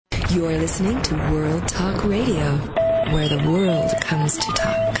You're listening to World Talk Radio, where the world comes to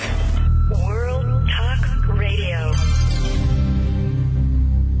talk. World Talk Radio.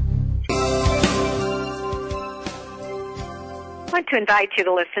 I want to invite you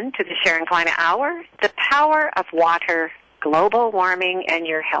to listen to the Sharon Kleyne Hour, The Power of Water, Global Warming, and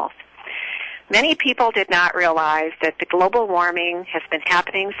Your Health. Many people did not realize that the global warming has been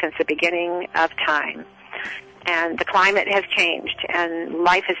happening since the beginning of time. And the climate has changed, and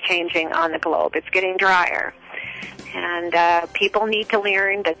life is changing on the globe. It's getting drier. And people need to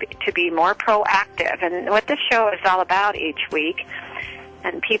learn to be more proactive. And what this show is all about each week,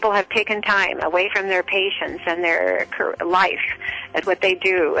 and people have taken time away from their patients and their life and what they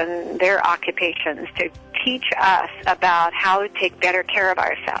do and their occupations to teach us about how to take better care of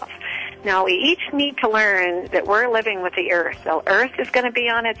ourselves. Now, we each need to learn that we're living with the Earth. The Earth is going to be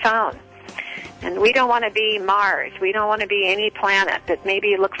on its own. And we don't want to be Mars. We don't want to be any planet that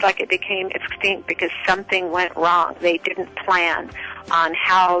maybe looks like it became extinct because something went wrong. They didn't plan on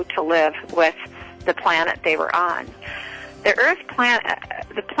how to live with the planet they were on. The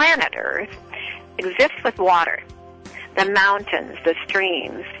planet Earth exists with water. The mountains, the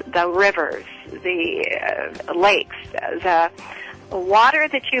streams, the rivers, the lakes, the water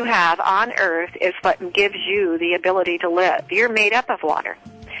that you have on Earth is what gives you the ability to live. You're made up of water.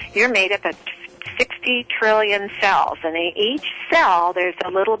 You're made up of 60 trillion cells, and in each cell there's a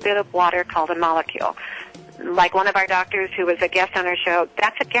little bit of water called a molecule. Like one of our doctors who was a guest on our show,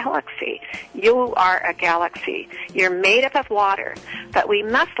 that's a galaxy. You are a galaxy. You're made up of water, but we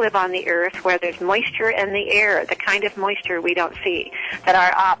must live on the Earth where there's moisture in the air, the kind of moisture we don't see, that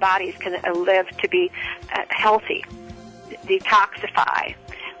our bodies can live to be healthy, detoxify,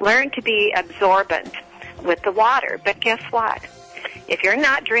 learn to be absorbent with the water. But guess what? If you're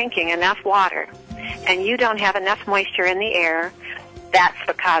not drinking enough water and you don't have enough moisture in the air, that's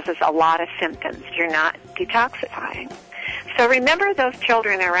what causes a lot of symptoms. You're not detoxifying. So remember those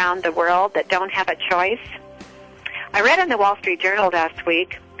children around the world that don't have a choice? I read in the Wall Street Journal last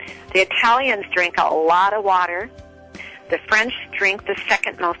week, the Italians drink a lot of water. The French drink the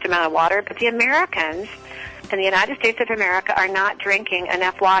second most amount of water, but the Americans in the United States of America are not drinking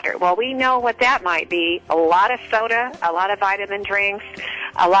enough water. Well, we know what that might be. A lot of soda, a lot of vitamin drinks,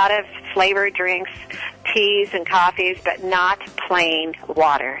 a lot of flavored drinks, teas and coffees, but not plain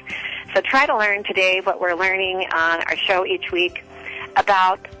water. So try to learn today what we're learning on our show each week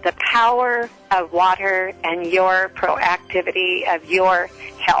about the power of water and your proactivity of your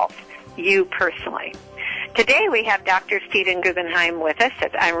health, you personally. Today we have Dr. Stephen Guggenheim with us.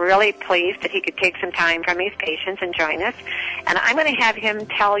 I'm really pleased that he could take some time from his patients and join us. And I'm going to have him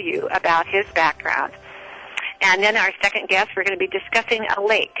tell you about his background. And then our second guest, we're going to be discussing a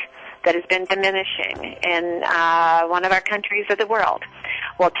lake that has been diminishing in one of our countries of the world.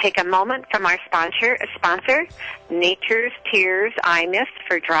 We'll take a moment from our sponsor, Nature's Tears Eye Mist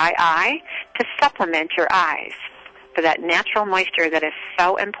for dry eye, to supplement your eyes for that natural moisture that is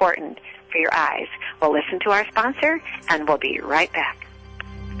so important for your eyes. We'll listen to our sponsor, and we'll be right back.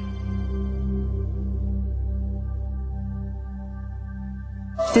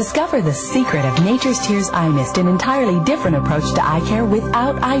 Discover the secret of Nature's Tears Eye Mist, an entirely different approach to eye care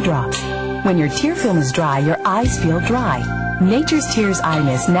without eye drops. When your tear film is dry, your eyes feel dry. Nature's Tears Eye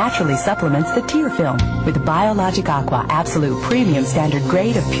Mist naturally supplements the tear film with Biologic Aqua Absolute Premium Standard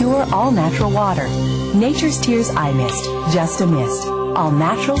Grade of pure, all-natural water. Nature's Tears Eye Mist, just a mist. All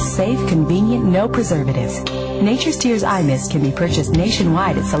natural, safe, convenient, no preservatives. Nature's Tears Eye Mist can be purchased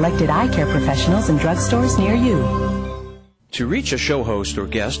nationwide at selected eye care professionals and drugstores near you. To reach a show host or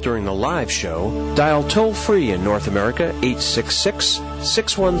guest during the live show, dial toll-free in North America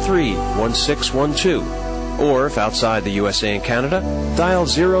 866-613-1612. Or if outside the USA and Canada, dial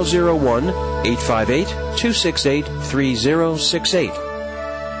 001-858-268-3068.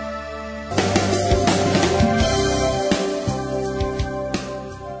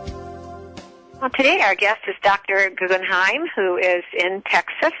 Well, today our guest is Dr. Guggenheim, who is in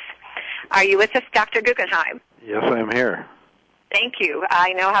Texas. Are you with us, Dr. Guggenheim? Yes, I'm here. Thank you.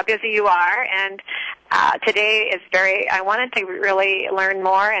 I know how busy you are, and today is I wanted to really learn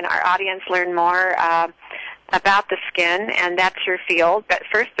more, and our audience learn more about the skin, and that's your field. But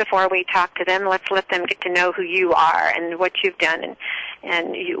first, before we talk to them, let's let them get to know who you are and what you've done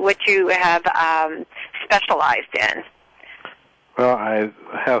and what you have specialized in. Well, I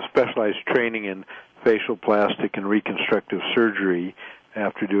have specialized training in facial plastic and reconstructive surgery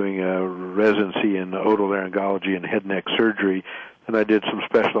after doing a residency in otolaryngology and head and neck surgery. And I did some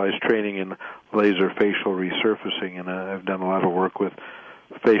specialized training in laser facial resurfacing, and I've done a lot of work with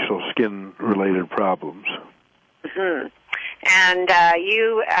facial skin-related problems. Mm-hmm. And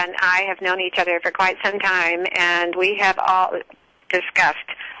you and I have known each other for quite some time, and we have all discussed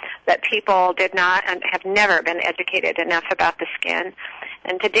that people did not and have never been educated enough about the skin.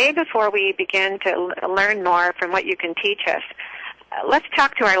 And today, before we begin to learn more from what you can teach us, let's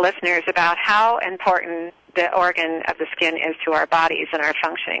talk to our listeners about how important the organ of the skin is to our bodies and our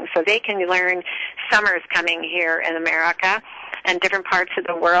functioning, so they can learn. Summer's coming here in America and different parts of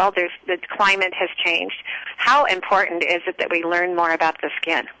the world. The climate has changed. How important is it that we learn more about the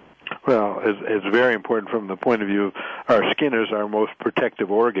skin? Well, it's very important from the point of view of our skin is our most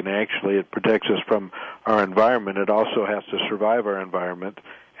protective organ. Actually, it protects us from our environment. It also has to survive our environment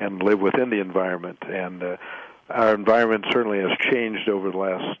and live within the environment. And our environment certainly has changed over the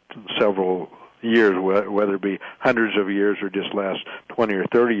last several years, whether it be hundreds of years or just last 20 or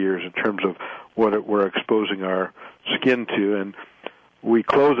 30 years in terms of what we're exposing our skin to. And we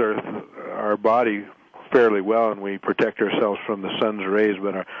clothe our body fairly well, and we protect ourselves from the sun's rays,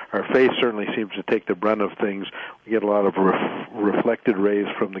 but our face certainly seems to take the brunt of things. We get a lot of reflected rays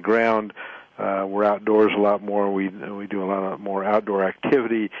from the ground. We're outdoors a lot more. We do a lot more outdoor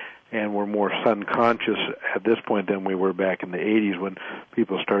activity, and we're more sun conscious at this point than we were back in the 80s when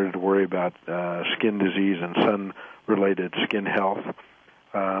people started to worry about skin disease and sun-related skin health.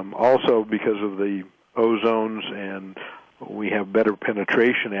 Also, because of the ozones, and we have better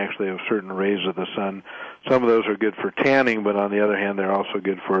penetration, actually, of certain rays of the sun. Some of those are good for tanning, but on the other hand, they're also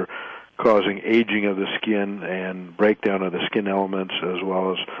good for causing aging of the skin and breakdown of the skin elements, as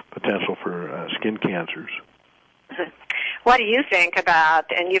well as potential for skin cancers. What do you think about,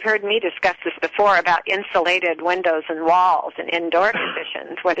 and you've heard me discuss this before, about insulated windows and walls and indoor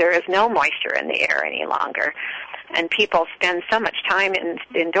conditions where there is no moisture in the air any longer? And people spend so much time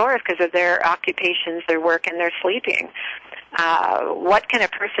indoors because of their occupations, their work, and their sleeping. What can a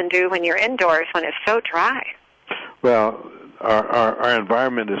person do when you're indoors when it's so dry? Well, our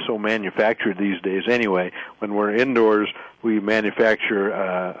environment is so manufactured these days anyway. When we're indoors, we manufacture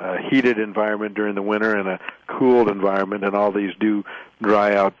a heated environment during the winter and a cooled environment, and all these do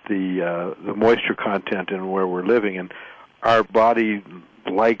dry out the moisture content in where we're living. And our body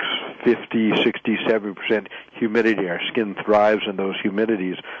likes 50, 60, 70% humidity. Our skin thrives in those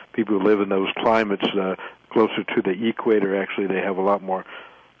humidities. People who live in those climates closer to the equator, actually, they have a lot more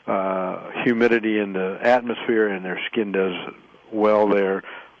humidity in the atmosphere, and their skin does well there.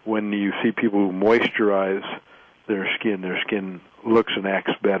 When you see people who moisturize their skin looks and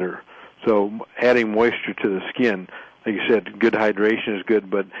acts better. So adding moisture to the skin, like you said, good hydration is good,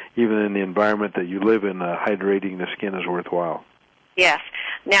 but even in the environment that you live in, hydrating the skin is worthwhile. Yes.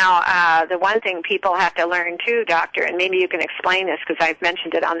 Now, the one thing people have to learn, too, Doctor, and maybe you can explain this because I've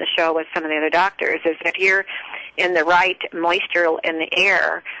mentioned it on the show with some of the other doctors, is if you're in the right moisture in the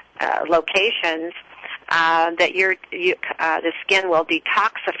air locations, that the skin will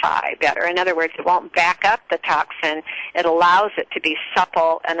detoxify better. In other words, it won't back up the toxin. It allows it to be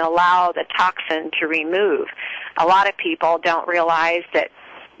supple and allow the toxin to remove. A lot of people don't realize that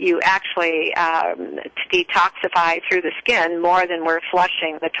you actually detoxify through the skin more than we're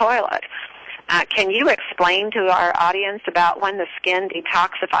flushing the toilet. Can you explain to our audience about when the skin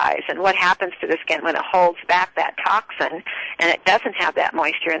detoxifies and what happens to the skin when it holds back that toxin and it doesn't have that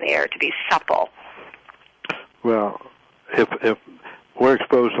moisture in the air to be supple? Well, if we're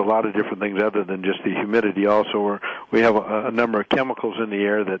exposed to a lot of different things other than just the humidity, also we have a number of chemicals in the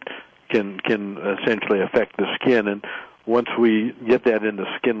air that can essentially affect the skin, and once we get that into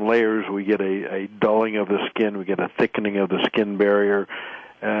skin layers, we get a dulling of the skin, we get a thickening of the skin barrier,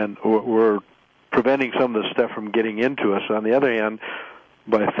 and we're preventing some of the stuff from getting into us. On the other hand,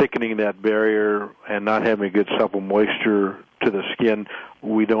 by thickening that barrier and not having a good supple moisture to the skin,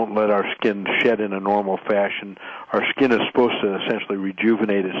 we don't let our skin shed in a normal fashion. Our skin is supposed to essentially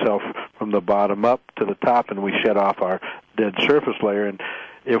rejuvenate itself from the bottom up to the top, and we shed off our dead surface layer. And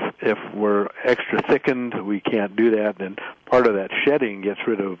if we're extra thickened, we can't do that. And part of that shedding gets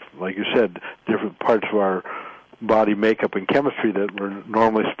rid of, like you said, different parts of our body makeup and chemistry that we're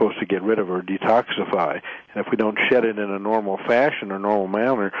normally supposed to get rid of or detoxify. And if we don't shed it in a normal fashion or normal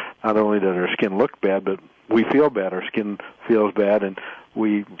manner, not only does our skin look bad, but we feel bad. Our skin feels bad, and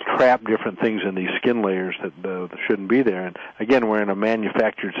we trap different things in these skin layers that shouldn't be there. And again, we're in a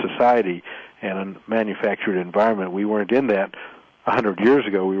manufactured society and a manufactured environment. We weren't in that 100 years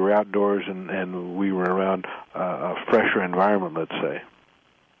ago. We were outdoors and we were around a fresher environment, let's say.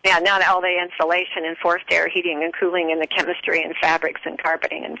 Yeah, not all the insulation and forced air heating and cooling and the chemistry and fabrics and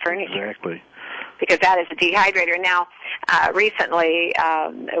carpeting and furniture. Exactly. Because that is a dehydrator. Now, recently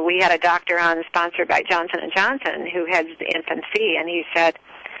we had a doctor on sponsored by Johnson & Johnson who has infant C, and he said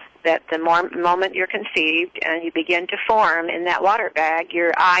that the moment you're conceived and you begin to form in that water bag,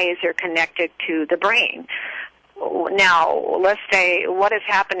 your eyes are connected to the brain. Now, let's say, what is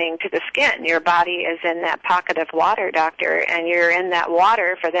happening to the skin? Your body is in that pocket of water, doctor, and you're in that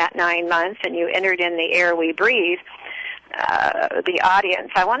water for that 9 months, and you entered in the air we breathe. The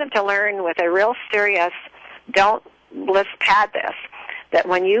audience, I want them to learn with a real serious, let's pad this, that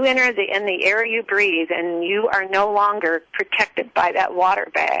when you enter in the air you breathe and you are no longer protected by that water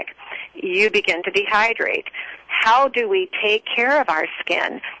bag, you begin to dehydrate. How do we take care of our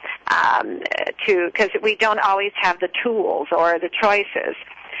skin? Because we don't always have the tools or the choices.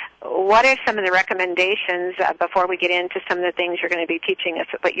 What are some of the recommendations, before we get into some of the things you're going to be teaching us,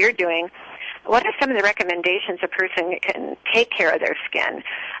 what you're doing, what are some of the recommendations a person can take care of their skin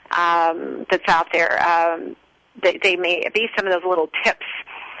that's out there? They may be some of those little tips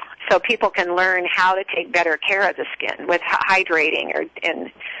so people can learn how to take better care of the skin with hydrating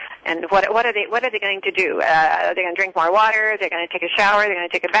and what are they going to do? Are they going to drink more water? They're going to take a shower? They're going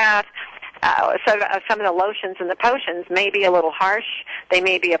to take a bath? So some of the lotions and the potions may be a little harsh. They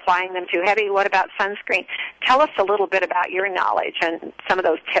may be applying them too heavy. What about sunscreen? Tell us a little bit about your knowledge and some of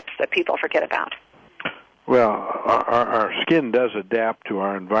those tips that people forget about. Well, our skin does adapt to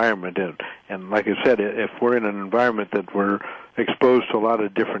our environment, and like I said, if we're in an environment that we're exposed to a lot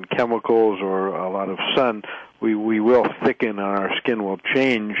of different chemicals or a lot of sun, we will thicken and our skin will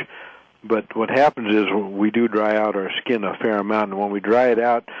change. But what happens is we do dry out our skin a fair amount, and when we dry it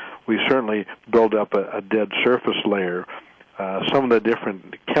out, we certainly build up a dead surface layer. Some of the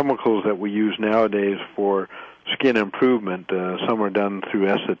different chemicals that we use nowadays for skin improvement, some are done through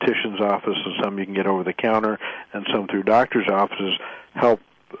estheticians' offices, some you can get over the counter, and some through doctors' offices, help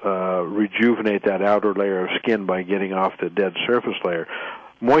rejuvenate that outer layer of skin by getting off the dead surface layer.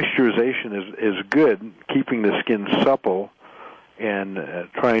 Moisturization is good, keeping the skin supple and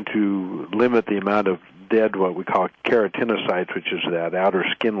trying to limit the amount of dead, what we call keratinocytes, which is that outer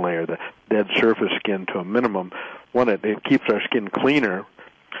skin layer, the dead surface skin, to a minimum. One, it keeps our skin cleaner.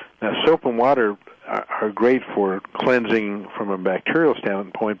 Now, soap and water are great for cleansing from a bacterial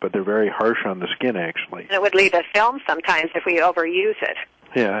standpoint, but they're very harsh on the skin, actually. And it would leave a film sometimes if we overuse it.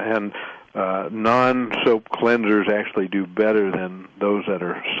 Yeah, and non-soap cleansers actually do better than those that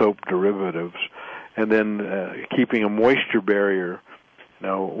are soap derivatives. And then keeping a moisture barrier.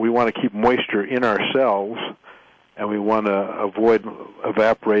 Now, we want to keep moisture in our cells, and we want to avoid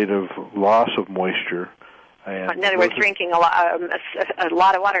evaporative loss of moisture. And in other words, drinking a lot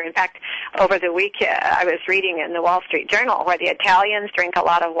of water. In fact, over the week, I was reading in the Wall Street Journal where the Italians drink a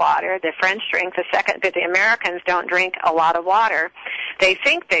lot of water, the French drink the second, but the Americans don't drink a lot of water. They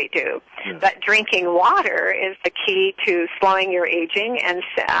think they do, but drinking water is the key to slowing your aging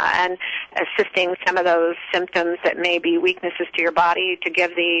and assisting some of those symptoms that may be weaknesses to your body, to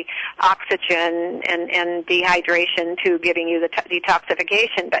give the oxygen and dehydration to giving you the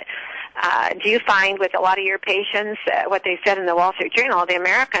detoxification. But do you find with a lot of your patients, what they said in the Wall Street Journal, the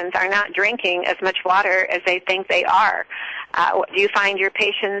Americans are not drinking as much water as they think they are? Do you find your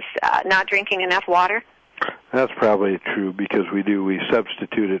patients not drinking enough water? That's probably true because we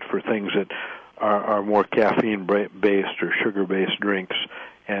substitute it for things that are more caffeine-based or sugar-based drinks,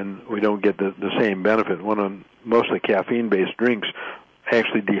 and we don't get the same benefit. Most of the caffeine-based drinks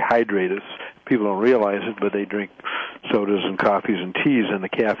actually dehydrate us. People don't realize it, but they drink sodas and coffees and teas, and the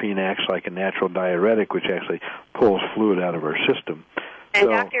caffeine acts like a natural diuretic, which actually pulls fluid out of our system. And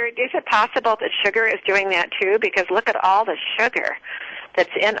Doctor, is it possible that sugar is doing that too? Because look at all the sugar that's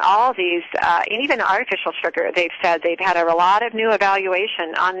in all these, and even artificial sugar. They've said they've had a lot of new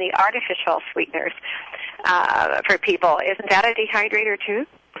evaluation on the artificial sweeteners for people. Isn't that a dehydrator too?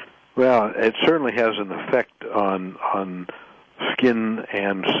 Well, it certainly has an effect on skin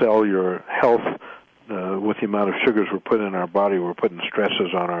and cellular health. With the amount of sugars we're putting in our body, we're putting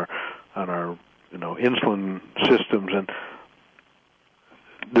stresses on our insulin systems, and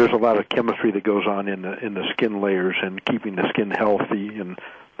there's a lot of chemistry that goes on in the skin layers and keeping the skin healthy, and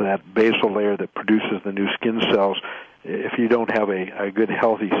that basal layer that produces the new skin cells. If you don't have a good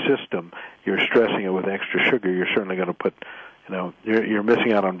healthy system, you're stressing it with extra sugar. You're certainly going to put, you're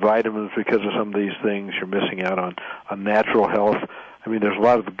missing out on vitamins because of some of these things. You're missing out on natural health. I mean, there's a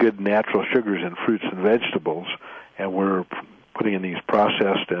lot of good natural sugars in fruits and vegetables, and we're putting in these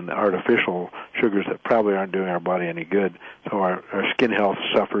processed and artificial sugars that probably aren't doing our body any good. So our skin health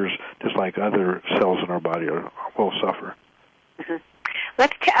suffers just like other cells in our body will suffer. Mm-hmm.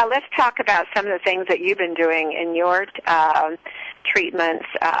 Let's talk about some of the things that you've been doing in your treatments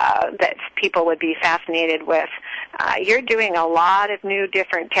that people would be fascinated with. You're doing a lot of new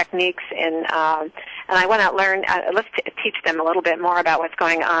different techniques in And I want to learn, let's teach them a little bit more about what's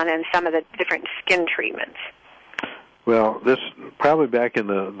going on in some of the different skin treatments. Well, this probably back in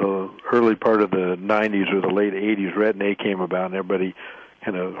the early part of the 90s or the late 80s, Retin-A came about, and everybody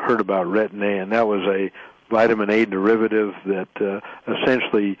kind of heard about Retin-A, and that was a vitamin A derivative that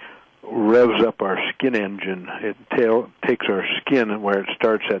essentially revs up our skin engine. It takes our skin where it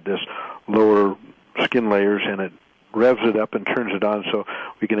starts at this lower skin layers, and it revs it up and turns it on so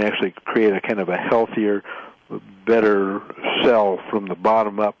we can actually create a kind of a healthier, better cell from the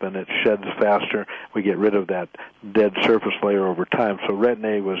bottom up, and it sheds faster. We get rid of that dead surface layer over time. So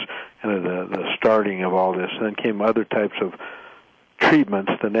Retin-A was kind of the starting of all this. And then came other types of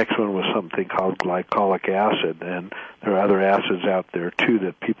treatments. The next one was something called glycolic acid, and there are other acids out there too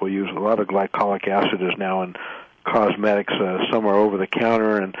that people use. A lot of glycolic acid is now in cosmetics. Some are over the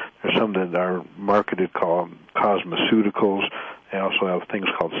counter, and there's some that are marketed called cosmeceuticals. They also have things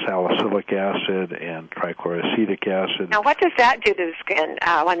called salicylic acid and trichloroacetic acid. Now, what does that do to the skin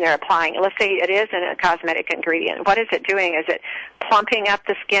when they're applying it? Let's say it is a cosmetic ingredient. What is it doing? Is it plumping up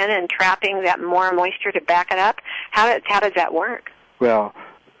the skin and trapping that more moisture to back it up? How does that work? Well,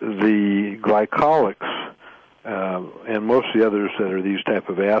 the glycolics and most of the others that are these type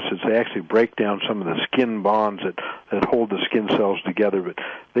of acids, they actually break down some of the skin bonds that hold the skin cells together, but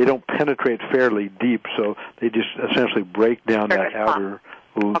they don't penetrate fairly deep, so they just essentially break down that outer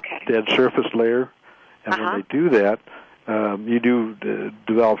dead surface layer. And when they do that, you do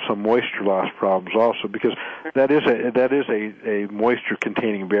develop some moisture loss problems also, because that is a moisture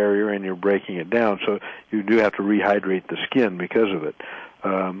containing barrier, and you're breaking it down, so you do have to rehydrate the skin because of it.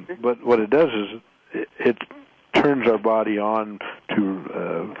 But what it does is it turns our body on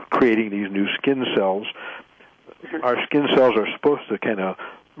to creating these new skin cells. Our skin cells are supposed to kind of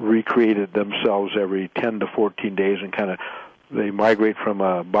recreate it themselves every 10 to 14 days, and kind of they migrate from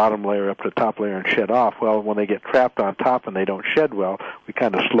a bottom layer up to the top layer and shed off. Well, when they get trapped on top and they don't shed well, we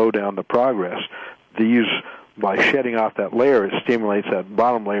kind of slow down the progress. By shedding off that layer, it stimulates that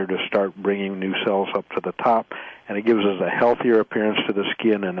bottom layer to start bringing new cells up to the top, and it gives us a healthier appearance to the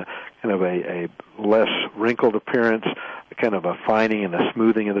skin and a kind of a less wrinkled appearance, kind of a fining and a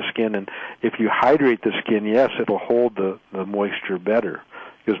smoothing of the skin. And if you hydrate the skin, yes, it'll hold the moisture better,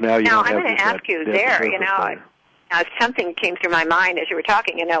 because now you don't have I'm going to ask you there, something came through my mind as you were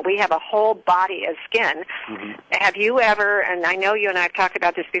talking. We have a whole body of skin. Mm-hmm. Have you ever, and I know you and I have talked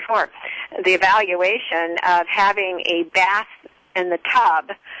about this before, the evaluation of having a bath in the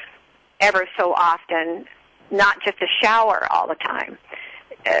tub ever so often, not just a shower all the time?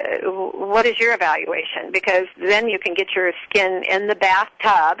 What is your evaluation? Because then you can get your skin in the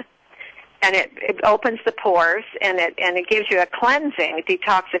bathtub, and it opens the pores, and it gives you a cleansing,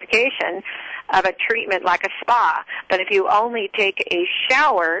 detoxification of a treatment like a spa. But if you only take a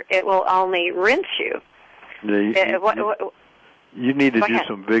shower, it will only rinse you. You need to do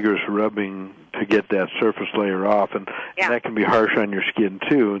some vigorous rubbing to get that surface layer off, and that can be harsh on your skin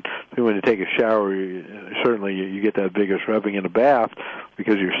too. And when you take a shower, certainly you get that vigorous rubbing. In a bath,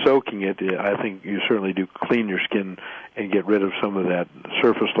 because you're soaking it, I think you certainly do clean your skin and get rid of some of that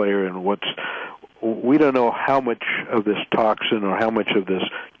surface layer. And we don't know how much of this toxin or how much of this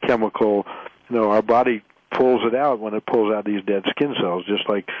chemical, our body pulls it out when it pulls out these dead skin cells. Just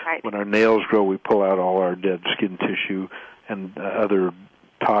like when our nails grow, we pull out all our dead skin tissue and other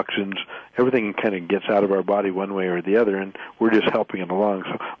toxins. Everything kind of gets out of our body one way or the other, and we're just helping it along.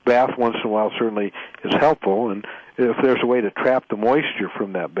 So bath once in a while certainly is helpful, and if there's a way to trap the moisture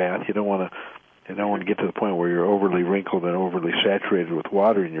from that bath, you don't want to get to the point where you're overly wrinkled and overly saturated with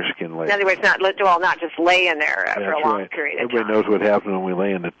water in your skin layer. In other words, not just lay in there for a long period of time. Everybody knows what happens when we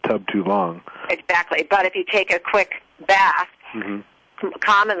lay in the tub too long. Exactly. But if you take a quick bath,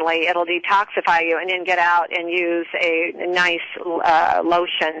 commonly it'll detoxify you, and then get out and use a nice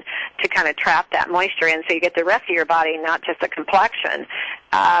lotion to kind of trap that moisture in, so you get the rest of your body, not just the complexion.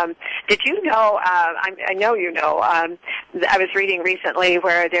 Did you know, I know you know, I was reading recently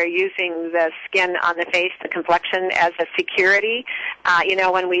where they're using the skin on the face, the complexion, as a security.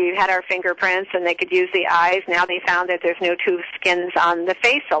 When we had our fingerprints and they could use the eyes, now they found that there's no two skins on the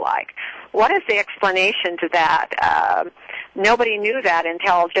face alike. What is the explanation to that? Nobody knew that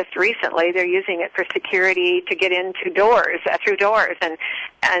until just recently. They're using it for security to get into doors, through doors,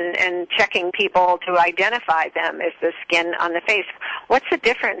 and checking people to identify them as the skin on the face. What's the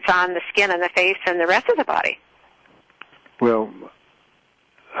difference on the skin on the face and the rest of the body? Well,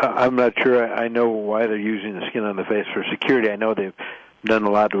 I'm not sure I know why they're using the skin on the face for security. I know they've done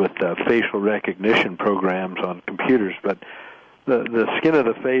a lot with facial recognition programs on computers, but the skin of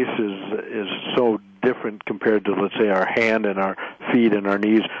the face is so different compared to, let's say, our hand and our feet and our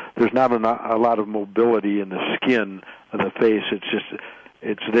knees, there's not a lot of mobility in the skin of the face.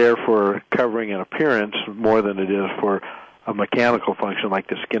 It's there for covering an appearance more than it is for a mechanical function like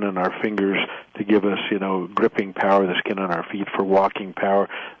the skin on our fingers to give us, gripping power, the skin on our feet for walking power,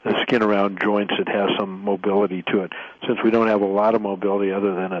 the skin around joints that has some mobility to it. Since we don't have a lot of mobility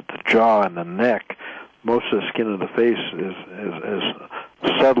other than at the jaw and the neck, most of the skin of the face is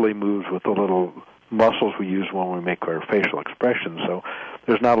subtly moves with the little muscles we use when we make our facial expressions. So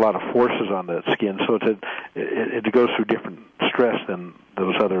there's not a lot of forces on that skin, so it goes through different stress than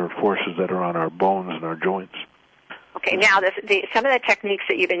those other forces that are on our bones and our joints. Okay, now some of the techniques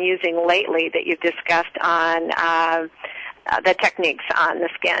that you've been using lately that you've discussed on the techniques on the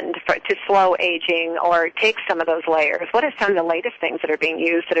skin to slow aging or take some of those layers, what are some of the latest things that are being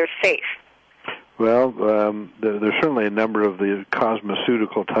used that are safe? Well, there's certainly a number of the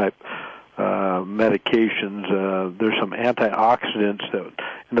cosmeceutical-type medications. There's some antioxidants that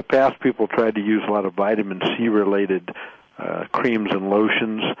in the past people tried to use a lot of vitamin C-related creams and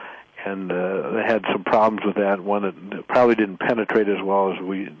lotions, and they had some problems with that. One, it probably didn't penetrate as well as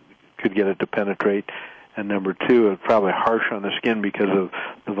we could get it to penetrate. And number two, it was probably harsh on the skin because of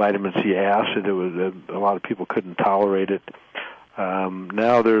the vitamin C acid. It was a lot of people couldn't tolerate it.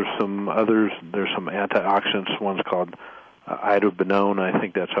 Now there's some others. There's some antioxidants. One's called idobenone. I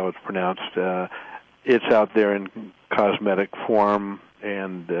think that's how it's pronounced. It's out there in cosmetic form,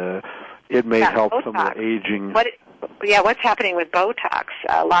 and it may help Botox. some of the aging. What's happening with Botox?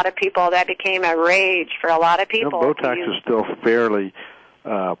 A lot of people, that became a rage for a lot of people. Botox is still fairly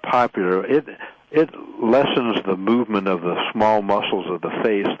popular. It lessens the movement of the small muscles of the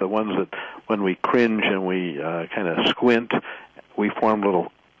face, the ones that when we cringe and we kind of squint, we form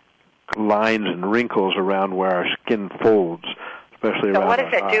little lines and wrinkles around where our skin folds, especially around. So what is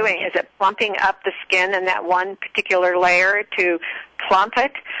it doing? Is it plumping up the skin in that one particular layer to plump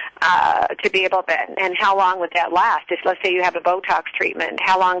it to be able to, and how long would that last? If, let's say you have a Botox treatment,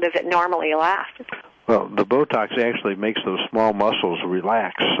 how long does it normally last? Well, the Botox actually makes those small muscles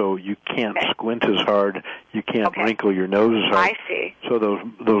relax, so you can't squint as hard, you can't wrinkle your nose as hard. I see. So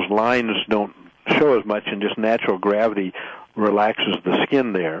those lines don't show as much, and just natural gravity relaxes the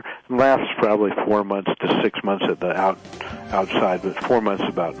skin there. It lasts probably 4 months to 6 months at the outside, but 4 months is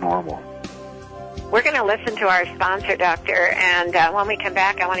about normal. We're going to listen to our sponsor, Doctor, and when we come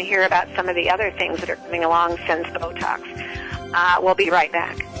back, I want to hear about some of the other things that are coming along since Botox. We'll be right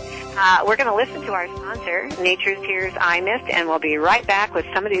back. We're going to listen to our sponsor, Nature's Tears Eye Mist, and we'll be right back with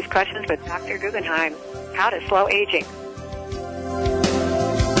some of these questions with Dr. Guggenheim. How to slow aging.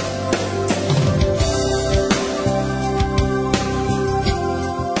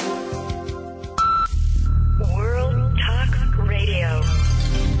 World Talk Radio.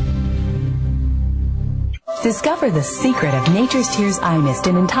 Discover the secret of Nature's Tears Eye Mist,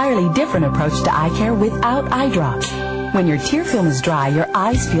 an entirely different approach to eye care without eye drops. When your tear film is dry, your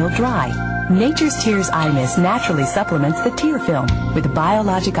eyes feel dry. Nature's Tears Eye Mist naturally supplements the tear film with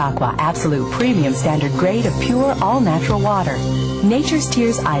Biologic Aqua Absolute Premium Standard Grade of pure, all-natural water. Nature's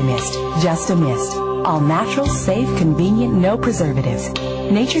Tears Eye Mist, just a mist. All natural, safe, convenient, no preservatives.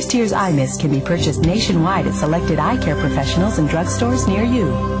 Nature's Tears Eye Mist can be purchased nationwide at selected eye care professionals and drugstores near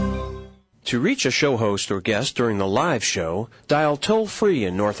you. To reach a show host or guest during the live show, dial toll-free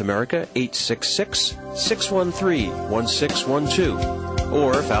in North America 866-613-1612.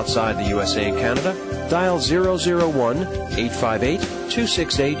 Or if outside the USA and Canada, dial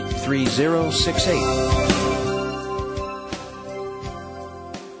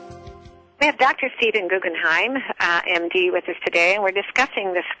 001-858-268-3068. We have Dr. Stephen Guggenheim, MD, with us today, and we're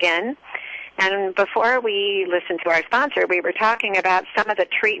discussing the skin. And before we listened to our sponsor, we were talking about some of the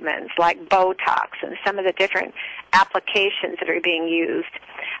treatments like Botox and some of the different applications that are being used,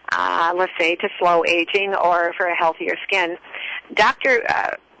 let's say, to slow aging or for a healthier skin. Dr.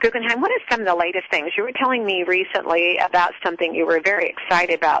 Guggenheim, what are some of the latest things? You were telling me recently about something you were very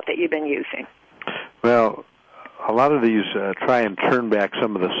excited about that you've been using. Well, a lot of these try and turn back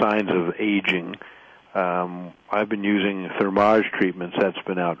some of the signs of aging. I've been using Thermage treatments. That's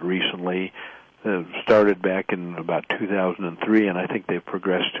been out recently. Started back in about 2003, and I think they've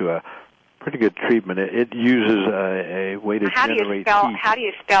progressed to a pretty good treatment. It uses a way to generate heat. How do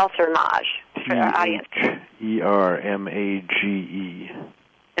you spell Thermage for our audience? Thermage.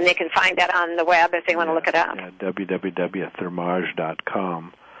 And they can find that on the web if they want to look it up. Yeah,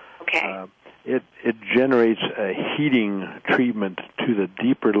 www.thermage.com. Okay. It generates a heating treatment to the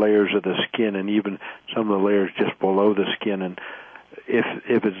deeper layers of the skin and even some of the layers just below the skin. And if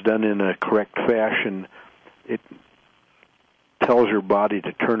it's done in a correct fashion, it tells your body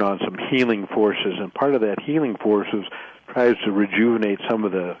to turn on some healing forces. And part of that healing force is tries to rejuvenate some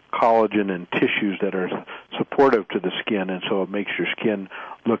of the collagen and tissues that are supportive to the skin, and so it makes your skin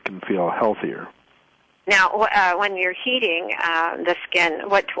look and feel healthier. Now, when you're heating the skin,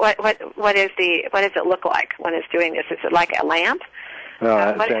 what does it look like when it's doing this? Is it like a lamp?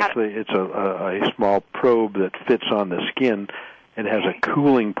 It's a small probe that fits on the skin. It has a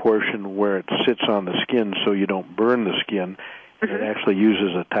cooling portion where it sits on the skin so you don't burn the skin. Mm-hmm. It actually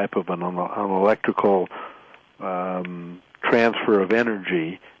uses a type of an electrical transfer of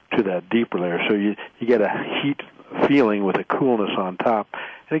energy to that deeper layer. So you get a heat feeling with a coolness on top,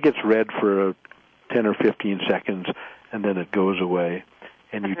 and it gets red for 10 or 15 seconds, and then it goes away.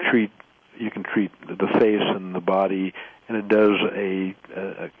 And you can treat the face and the body, and it does a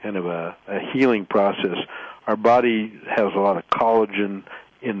kind of a healing process. Our body has a lot of collagen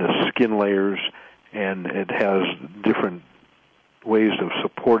in the skin layers, and it has different ways of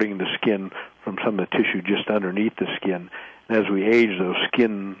supporting the skin from some of the tissue just underneath the skin. And as we age, those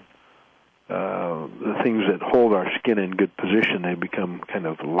skin, the things that hold our skin in good position, they become kind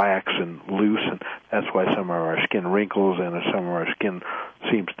of lax and loose, and that's why some of our skin wrinkles and some of our skin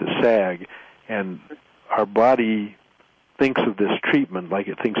seems to sag. And our body thinks of this treatment like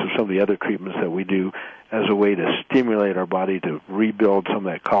it thinks of some of the other treatments that we do as a way to stimulate our body to rebuild some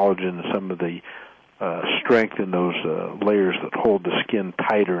of that collagen and some of the strength in those layers that hold the skin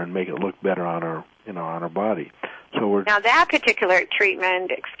tighter and make it look better on our body. So now that particular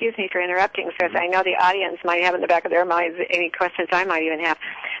treatment, excuse me for interrupting, because I know the audience might have in the back of their minds any questions I might even have.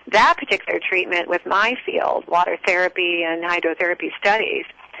 That particular treatment with my field, water therapy and hydrotherapy studies,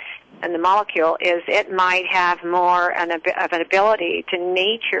 and the molecule is it might have more of an ability to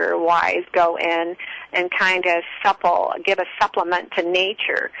nature-wise go in and kind of give a supplement to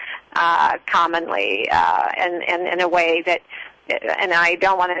nature commonly and in a way that, and I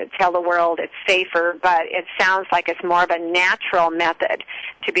don't want to tell the world it's safer, but it sounds like it's more of a natural method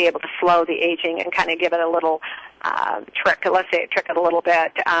to be able to slow the aging and kind of give it a little trick it a little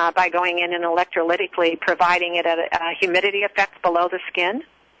bit by going in and electrolytically providing it a humidity effect below the skin.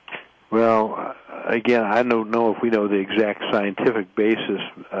 Well, again, I don't know if we know the exact scientific basis.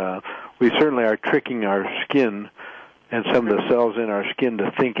 We certainly are tricking our skin and some of the cells in our skin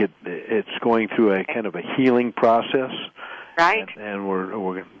to think it's going through a kind of a healing process. Right. And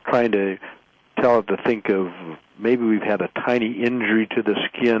we're trying to tell it to think of maybe we've had a tiny injury to the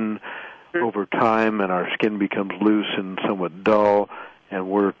skin over time, and our skin becomes loose and somewhat dull, and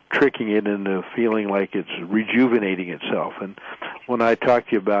we're tricking it into feeling like it's rejuvenating itself. And when I talked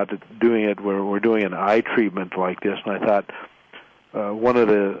to you about doing it where we're doing an eye treatment like this, and I thought one of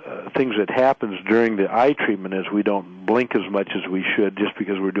the things that happens during the eye treatment is we don't blink as much as we should just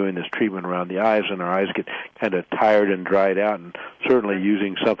because we're doing this treatment around the eyes, and our eyes get kind of tired and dried out. And certainly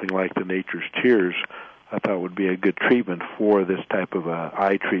using something like the Nature's Tears, I thought would be a good treatment for this type of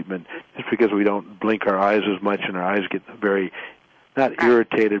eye treatment, just because we don't blink our eyes as much and our eyes get very, not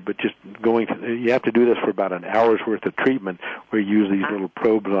irritated, but just you have to do this for about an hour's worth of treatment where you use these little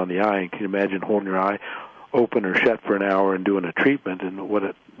probes on the eye. And can you imagine holding your eye open or shut for an hour and doing a treatment? And what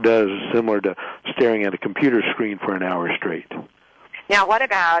it does is similar to staring at a computer screen for an hour straight. Now, what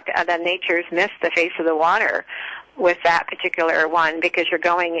about the Nature's Mist, the face of the water, with that particular one? Because you're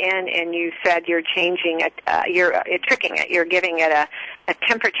going in and you said you're changing it, you're tricking it, you're giving it a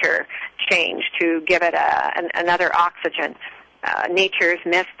temperature change to give it another oxygen. Nature's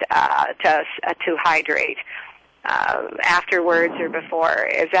Mist to hydrate afterwards or before.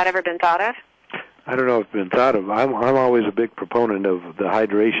 Has that ever been thought of? I don't know if it's been thought of. I'm always a big proponent of the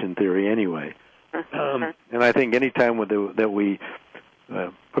hydration theory anyway. And I think any time that we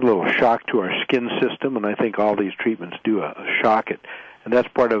put a little shock to our skin system, and I think all these treatments do shock it, and that's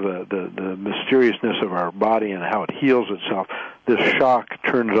part of the mysteriousness of our body and how it heals itself. This shock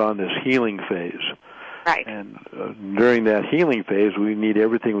turns on this healing phase. Right. And during that healing phase, we need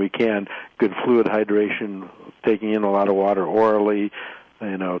everything we can, good fluid hydration, taking in a lot of water orally,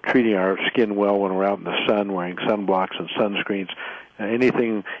 treating our skin well when we're out in the sun, wearing sunblocks and sunscreens.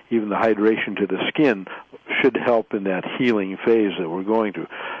 Anything, even the hydration to the skin, should help in that healing phase that we're going through.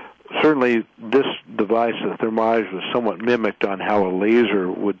 Certainly, this device, the Thermage, was somewhat mimicked on how a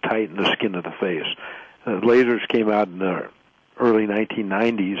laser would tighten the skin of the face. Lasers came out in the early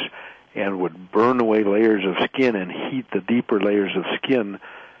 1990s and would burn away layers of skin and heat the deeper layers of skin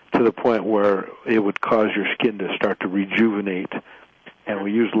to the point where it would cause your skin to start to rejuvenate. And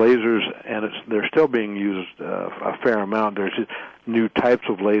we use lasers, and they're still being used a fair amount. There's new types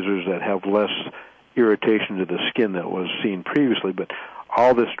of lasers that have less irritation to the skin that was seen previously, but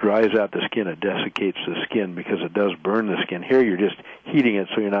all this dries out the skin. It desiccates the skin because it does burn the skin. Here you're just heating it,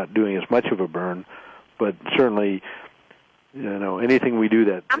 so you're not doing as much of a burn, but certainly anything we do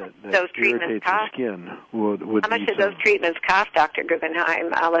that those irritates the skin would. How much do those treatments cost, Dr.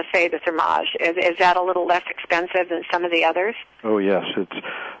 Guggenheim? Let's say the thermage. Is that a little less expensive than some of the others? Oh yes, it's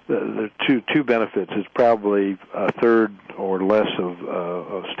the two benefits. It's probably a third or less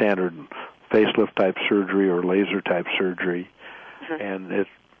of standard facelift type surgery or laser type surgery, and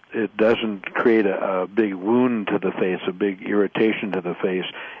it doesn't create a big wound to the face, a big irritation to the face.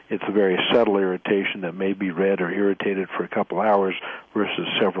 It's a very subtle irritation that may be red or irritated for a couple hours versus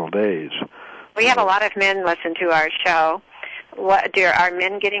several days. We have a lot of men listen to our show. Are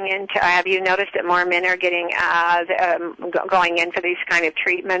men getting into? Have you noticed that more men are getting going in for these kind of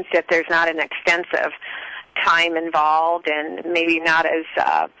treatments? That there's not an extensive time involved, and maybe not as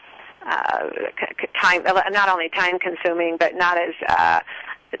not only time consuming, but not as.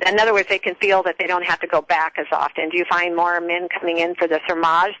 In other words, they can feel that they don't have to go back as often. Do you find more men coming in for the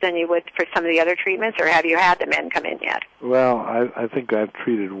thermage than you would for some of the other treatments, or have you had the men come in yet? Well, I think I've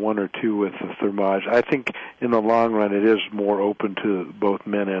treated one or two with the thermage. I think in the long run it is more open to both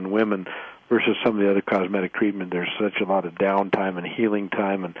men and women versus some of the other cosmetic treatment. There's such a lot of downtime and healing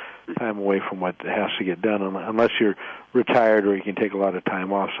time and time away from what has to get done. Unless you're retired or you can take a lot of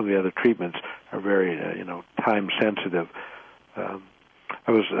time off, some of the other treatments are very time sensitive.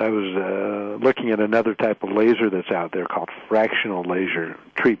 I was looking at another type of laser that's out there called fractional laser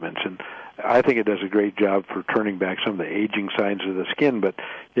treatments, and I think it does a great job for turning back some of the aging signs of the skin, but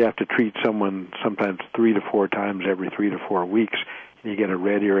you have to treat someone sometimes 3 to 4 times every 3 to 4 weeks, and you get a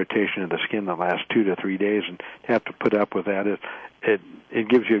red irritation of the skin that lasts 2 to 3 days, and you have to put up with that. It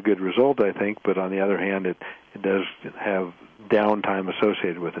gives you a good result, I think, but on the other hand, it does have downtime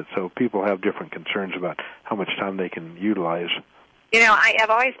associated with it, so people have different concerns about how much time they can utilize. I have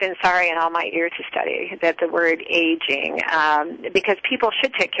always been sorry in all my years of study that the word aging, because people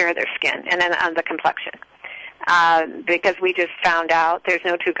should take care of their skin and then the complexion, because we just found out there's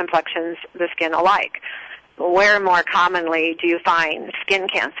no two complexions the skin alike. Where more commonly do you find skin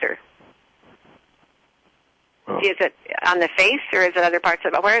cancer? Well, is it on the face or is it other parts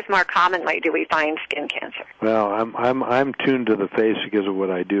of it? Where is more commonly do we find skin cancer? Well, I'm tuned to the face because of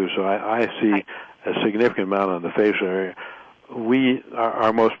what I do, so I see a significant amount on the facial area.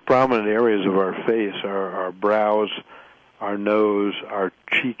 Our most prominent areas of our face are our brows, our nose, our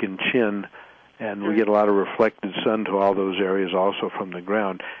cheek and chin, and we get a lot of reflected sun to all those areas also from the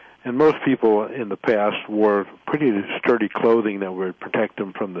ground. And most people in the past wore pretty sturdy clothing that would protect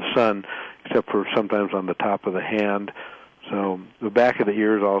them from the sun, except for sometimes on the top of the hand. So the back of the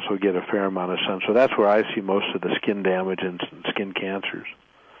ears also get a fair amount of sun. So that's where I see most of the skin damage and skin cancers.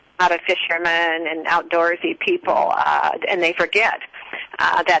 A lot of fishermen and outdoorsy people, and they forget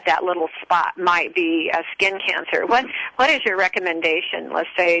that little spot might be a skin cancer. What is your recommendation, let's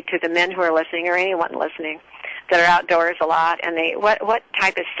say, to the men who are listening or anyone listening that are outdoors a lot, and what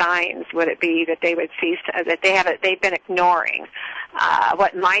type of signs would it be that they would see that they've been ignoring?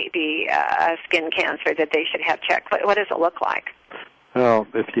 What might be a skin cancer that they should have checked? What does it look like? Well,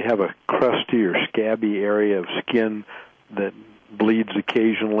 if you have a crusty or scabby area of skin that bleeds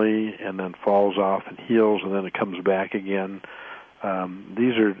occasionally and then falls off and heals and then it comes back again.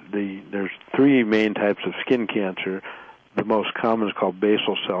 There's 3 main types of skin cancer. The most common is called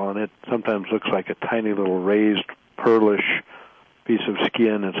basal cell, and it sometimes looks like a tiny little raised pearlish piece of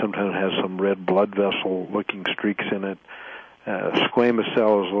skin, and sometimes has some red blood vessel looking streaks in it. Squamous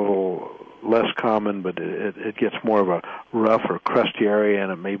cell is a little less common, but it gets more of a rough or crusty area,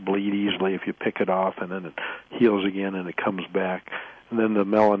 and it may bleed easily if you pick it off, and then it heals again and it comes back. And then the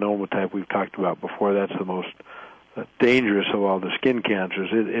melanoma type we've talked about before, that's the most dangerous of all the skin cancers.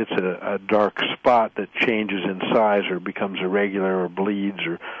 It's a dark spot that changes in size or becomes irregular or bleeds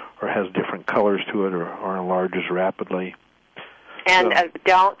or has different colors to it or enlarges rapidly. And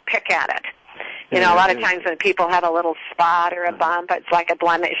don't pick at it. A lot of times when people have a little spot or a bump, it's like a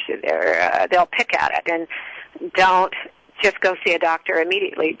blemish, they'll pick at it. And don't just go see a doctor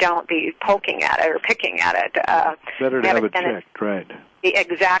immediately. Don't be poking at it or picking at it. Better to have it checked, right.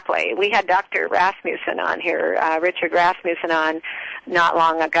 Exactly. We had Dr. Rasmussen on here, Richard Rasmussen on not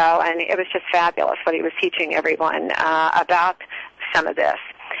long ago, and it was just fabulous what he was teaching everyone about some of this.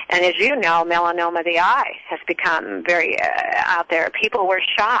 And as you know, melanoma of the eye has become very out there. People were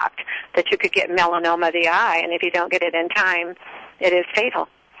shocked that you could get melanoma of the eye, and if you don't get it in time, it is fatal.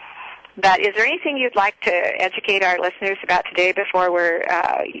 But is there anything you'd like to educate our listeners about today before we're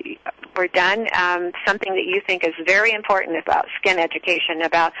done? Something that you think is very important about skin education,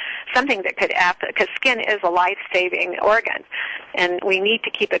 about something that could happen, because skin is a life-saving organ, and we need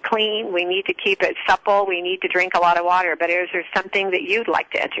to keep it clean, we need to keep it supple, we need to drink a lot of water, but is there something that you'd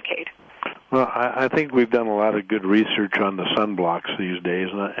like to educate? Well, I think we've done a lot of good research on the sunblocks these days,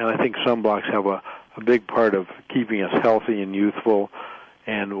 and I think sunblocks have a big part of keeping us healthy and youthful.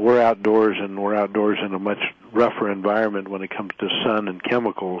 And we're outdoors in a much rougher environment when it comes to sun and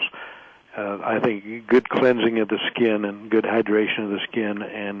chemicals. I think good cleansing of the skin and good hydration of the skin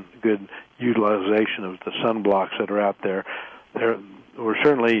and good utilization of the sunblocks that are out there, we're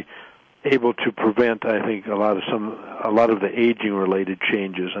certainly able to prevent, I think, a lot of the aging-related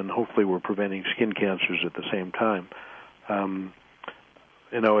changes, and hopefully we're preventing skin cancers at the same time.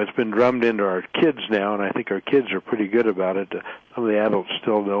 It's been drummed into our kids now, and I think our kids are pretty good about it. Some of the adults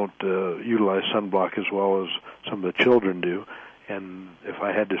still don't utilize sunblock as well as some of the children do. And if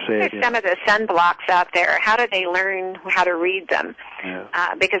I had to say it, some of the sunblocks out there, how do they learn how to read them?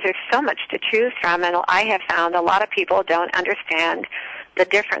 Yeah. Because there's so much to choose from, and I have found a lot of people don't understand the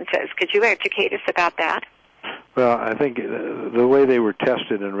differences. Could you educate us about that? Well, I think the way they were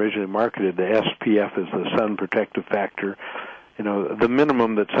tested and originally marketed, the SPF is the sun protective factor. The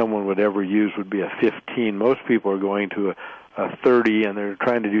minimum that someone would ever use would be a 15. Most people are going to a 30, and they're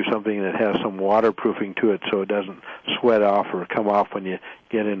trying to do something that has some waterproofing to it so it doesn't sweat off or come off when you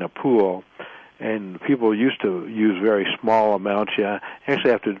get in a pool. And people used to use very small amounts. You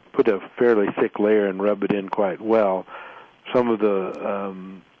actually have to put a fairly thick layer and rub it in quite well. Some of the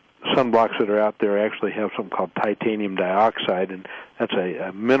sunblocks that are out there actually have something called titanium dioxide, and that's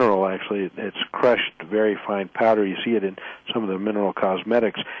a mineral, actually. It's crushed, very fine powder. You see it in some of the mineral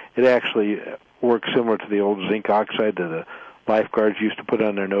cosmetics. It actually works similar to the old zinc oxide that the lifeguards used to put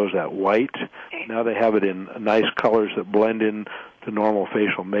on their nose, that white. Now they have it in nice colors that blend in to normal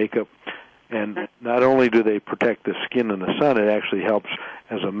facial makeup. And not only do they protect the skin in the sun, it actually helps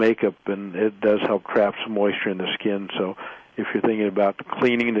as a makeup, and it does help trap some moisture in the skin. So if you're thinking about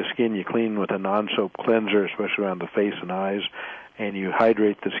cleaning the skin, you clean with a non-soap cleanser, especially around the face and eyes, and you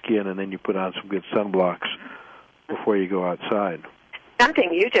hydrate the skin, and then you put on some good sunblocks before you go outside.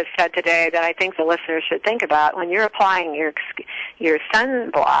 Something you just said today that I think the listeners should think about, when you're applying your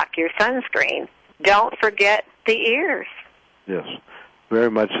sunblock, your sunscreen, don't forget the ears. Yes,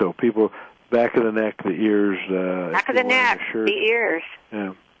 very much so. People, back of the neck, the ears. Back of the neck, the ears.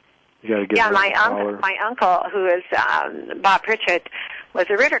 Yeah. You got to get my uncle, who is Bob Pritchett, was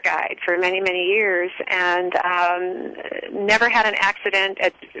a Ritter guide for many, many years, and never had an accident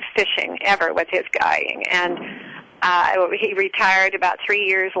at fishing ever with his guiding. And he retired about 3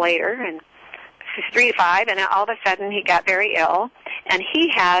 years later, and 3 to 5, and all of a sudden he got very ill, and he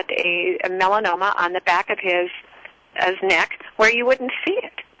had a melanoma on the back of his neck where you wouldn't see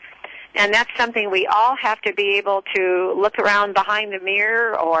it. And that's something we all have to be able to look around behind the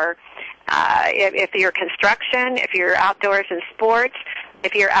mirror, or if you're construction, if you're outdoors in sports,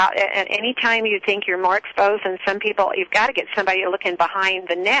 if you're out at any time you think you're more exposed than some people, you've got to get somebody looking behind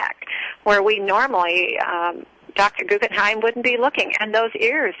the neck, where we normally, Dr. Guggenheim wouldn't be looking, and those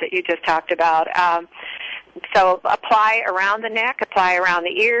ears that you just talked about. So apply around the neck, apply around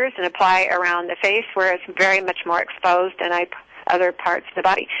the ears, and apply around the face, where it's very much more exposed than other parts of the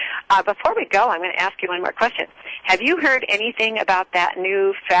body. Before we go, I'm going to ask you one more question. Have you heard anything about that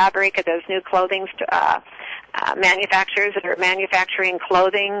new fabric, or those new clothing manufacturers that are manufacturing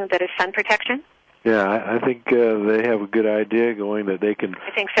clothing that is sun protection? Yeah, I think they have a good idea going, that they can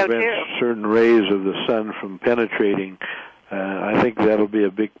prevent certain rays of the sun from penetrating. I think that'll be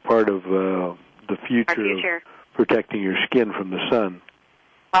a big part of the future of protecting your skin from the sun.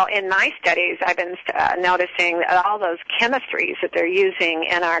 Well, in my studies, I've been noticing that all those chemistries that they're using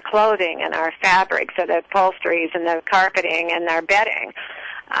in our clothing and our fabrics, or the upholsteries and the carpeting and our bedding,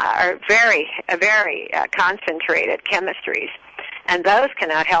 are very concentrated chemistries. And those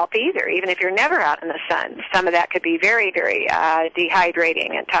cannot help either, even if you're never out in the sun. Some of that could be very, very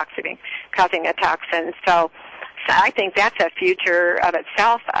dehydrating and causing a toxin. So I think that's a future of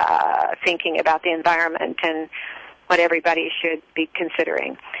itself, thinking about the environment and what everybody should be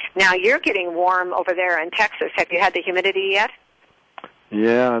considering. Now, you're getting warm over there in Texas. Have you had the humidity yet?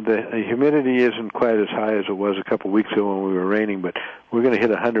 Yeah, the humidity isn't quite as high as it was a couple of weeks ago when we were raining, but we're going to hit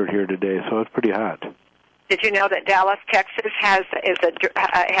 100 here today, so it's pretty hot. Did you know that Dallas, Texas, is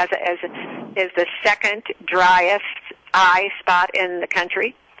the second driest eye spot in the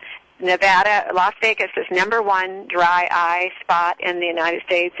country? Nevada, Las Vegas is number one dry eye spot in the United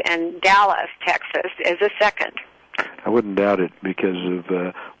States, and Dallas, Texas, is the second. I wouldn't doubt it, because of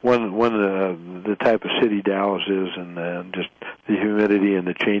the type of city Dallas is, and just the humidity and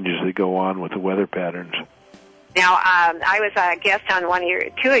the changes that go on with the weather patterns. Now, I was a guest on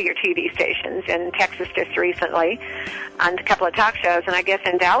two of your TV stations in Texas just recently on a couple of talk shows, and I guess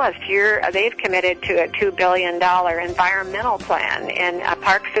in Dallas, they've committed to a $2 billion environmental plan in a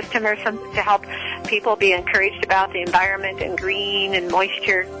park system or something to help people be encouraged about the environment and green and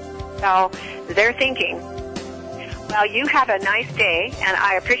moisture. So they're thinking. Well, you have a nice day, and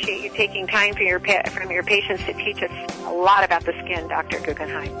I appreciate you taking time from your patients to teach us a lot about the skin, Dr.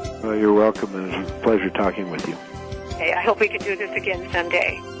 Guggenheim. Well, you're welcome, and it's a pleasure talking with you. Okay, I hope we can do this again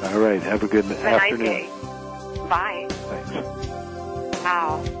someday. All right, have a good afternoon. Nice day. Bye. Thanks.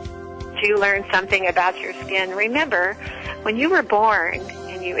 Wow. Did you learn something about your skin? Remember, when you were born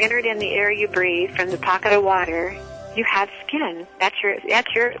and you entered in the air you breathe from the pocket of water, you have skin. That's your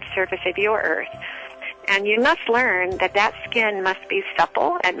surface of your earth. And you must learn that skin must be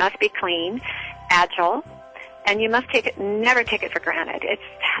supple, it must be clean, agile, and you must never take it for granted. It's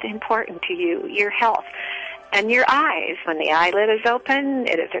that important to you, your health. And your eyes, when the eyelid is open,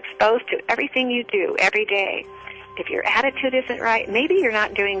 it is exposed to everything you do every day. If your attitude isn't right, maybe you're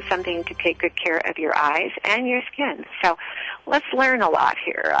not doing something to take good care of your eyes and your skin. So let's learn a lot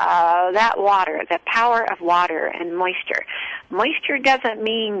here. That water, the power of water and moisture. Moisture doesn't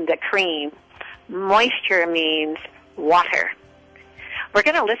mean the cream. Moisture means water. We're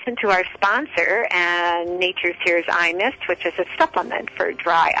going to listen to our sponsor, and Nature's Tears Eye Mist, which is a supplement for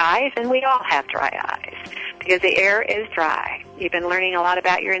dry eyes, and we all have dry eyes because the air is dry. You've been learning a lot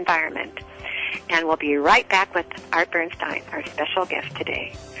about your environment. And we'll be right back with Art Bernstein, our special guest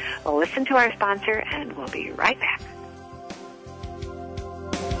today. We'll listen to our sponsor, and we'll be right back.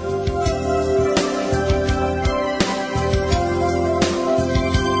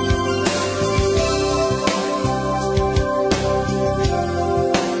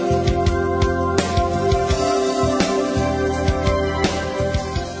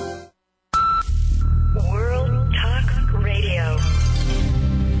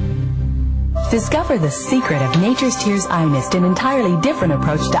 Discover the secret of Nature's Tears Eye Mist, an entirely different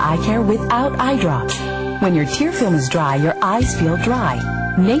approach to eye care without eye drops. When your tear film is dry, your eyes feel dry.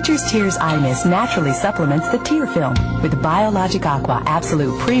 Nature's Tears Eye Mist naturally supplements the tear film with Biologic Aqua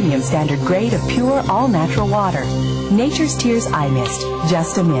Absolute Premium Standard Grade of pure, all-natural water. Nature's Tears Eye Mist,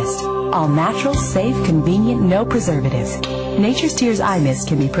 just a mist. All natural, safe, convenient, no preservatives. Nature's Tears Eye Mist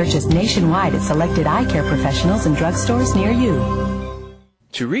can be purchased nationwide at selected eye care professionals and drugstores near you.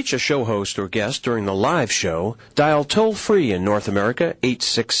 To reach a show host or guest during the live show, dial toll-free in North America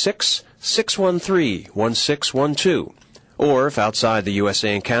 866-613-1612. Or if outside the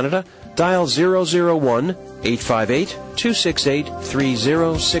USA and Canada, dial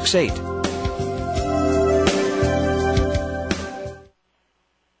 001-858-268-3068.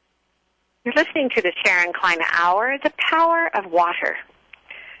 You're listening to the Sharon Kleyne Hour, the power of water.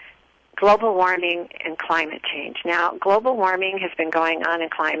 Global warming and climate change. Now, global warming has been going on in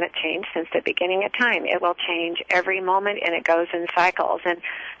climate change since the beginning of time. It will change every moment, and it goes in cycles. And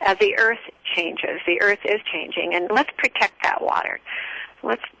as the earth changes, the earth is changing, and let's protect that water.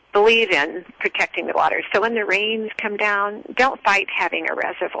 Let's believe in protecting the water. So when the rains come down, don't fight having a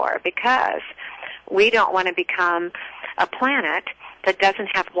reservoir, because we don't want to become a planet that doesn't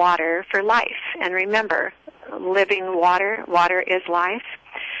have water for life. And remember, living water, water is life.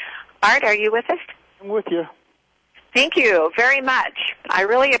 Art, are you with us? I'm with you. Thank you very much. I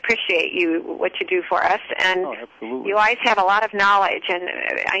really appreciate what you do for us. And absolutely. You always have a lot of knowledge, and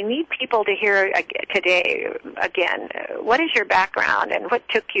I need people to hear today again. What is your background, and what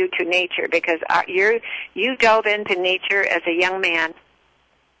took you to nature? Because you dove into nature as a young man.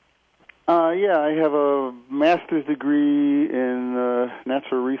 I have a master's degree in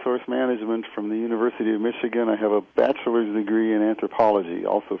natural resource management from the University of Michigan. I have a bachelor's degree in anthropology,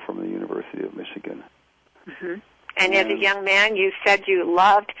 also from the University of Michigan. Mm-hmm. And as a young man, you said you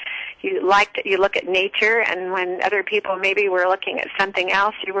look at nature, and when other people maybe were looking at something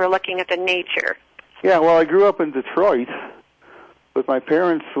else, you were looking at the nature. Yeah, well, I grew up in Detroit, but my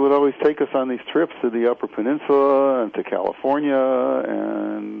parents would always take us on these trips to the Upper Peninsula and to California,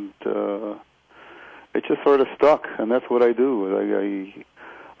 and it just sort of stuck, and that's what I do.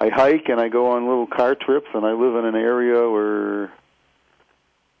 I hike, and I go on little car trips, and I live in an area where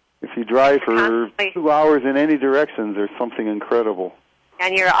if you drive for 2 hours in any direction, there's something incredible.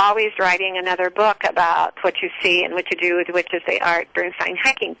 And you're always writing another book about what you see and what you do, which is the Art Bernstein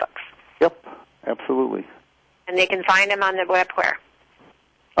hiking books. Yep, absolutely. And they can find them on the web where?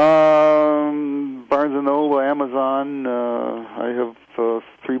 Barnes & Noble, Amazon. I have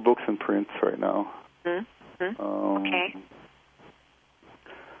 3 books in print right now. Mm-hmm. Okay.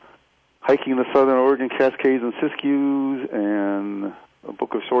 Hiking the Southern Oregon Cascades and Siskiyous, and a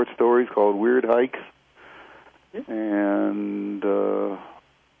book of short stories called Weird Hikes. and a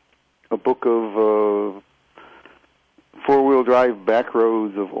book of four-wheel drive back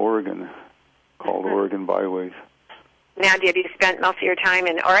roads of Oregon called Oregon Byways. Now, have you spent most of your time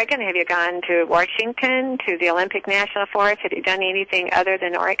in Oregon? Have you gone to Washington, to the Olympic National Forest? Have you done anything other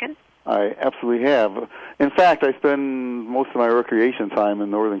than Oregon? I absolutely have. In fact, I spend most of my recreation time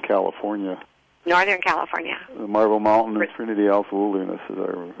in Northern California. Northern California. The Marble Mountain and Trinity Alps Wilderness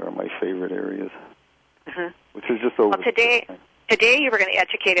are my favorite areas, which is just over. Well, today you were going to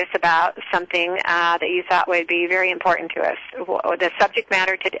educate us about something that you thought would be very important to us. The subject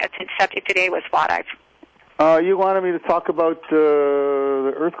today was what? You wanted me to talk about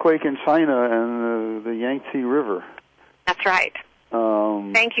the earthquake in China and the Yangtze River. That's right.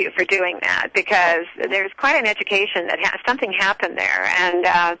 Thank you for doing that, because there's quite an education that something happened there, and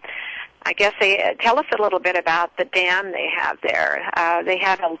I guess tell us a little bit about the dam they have there. They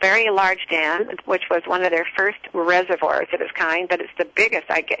have a very large dam, which was one of their first reservoirs of its kind, but it's the biggest.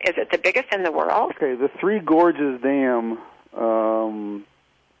 Is it the biggest in the world? Okay, the Three Gorges Dam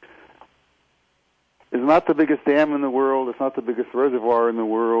is not the biggest dam in the world. It's not the biggest reservoir in the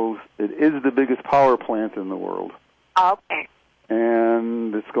world. It is the biggest power plant in the world. Okay.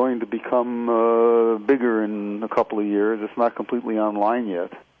 And it's going to become bigger in a couple of years. It's not completely online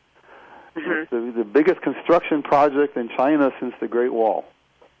yet. It's the biggest construction project in China since the Great Wall.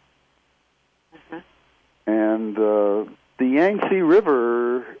 And the Yangtze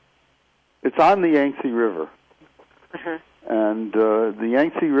River, it's on the Yangtze River. And the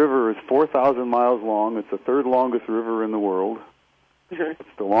Yangtze River is 4,000 miles long. It's the third longest river in the world.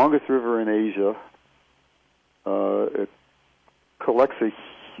 It's the longest river in Asia. It collects it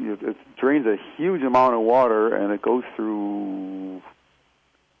drains a huge amount of water, and it goes through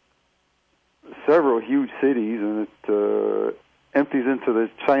several huge cities, and it empties into the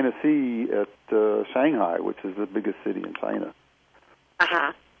China Sea at Shanghai, which is the biggest city in China.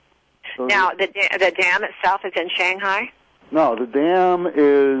 So now, the dam itself is in Shanghai? No, the dam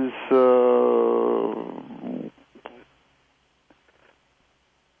is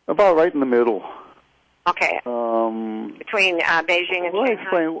about right in the middle. Okay. Between Beijing and Shanghai? Let me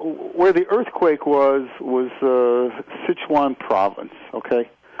explain. Where the earthquake was Sichuan province, okay?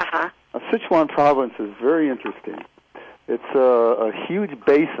 Sichuan province is very interesting. It's a huge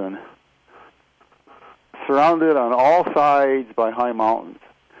basin surrounded on all sides by high mountains,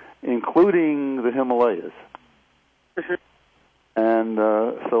 including the Himalayas. And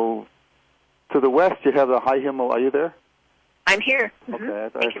so to the west you have the high Himalayas. Are you there? I'm here. Okay, I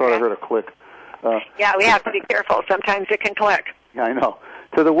thought I heard a click. Yeah, we have to be careful. Sometimes it can click. Yeah, I know.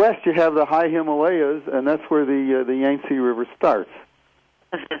 To the west you have the high Himalayas, and that's where the Yangtze River starts.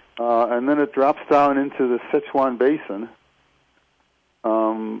 And then it drops down into the Sichuan Basin.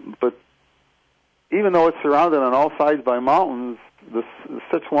 But even though it's surrounded on all sides by mountains, the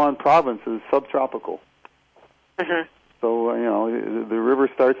Sichuan province is subtropical. So, the river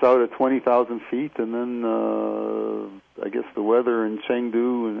starts out at 20,000 feet, and then I guess the weather in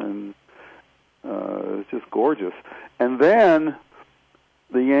Chengdu and it's just gorgeous. And then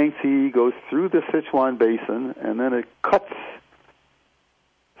the Yangtze goes through the Sichuan Basin, and then it cuts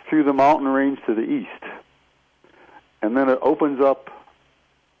through the mountain range to the east. And then it opens up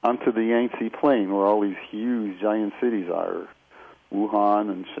onto the Yangtze Plain, where all these huge, giant cities are. Wuhan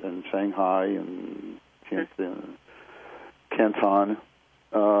and Shanghai and Canton.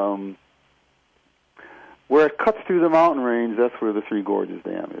 Where it cuts through the mountain range, that's where the Three Gorges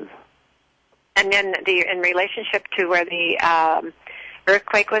Dam is. And then in relationship to where the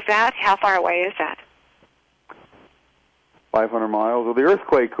earthquake was at, how far away is that? 500 miles. Well, the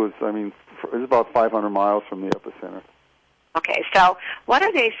earthquake was, it's about 500 miles from the epicenter. Okay, so what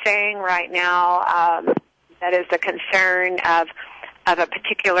are they saying right now that is the concern of a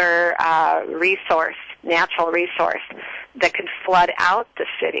particular resource, natural resource, that could flood out the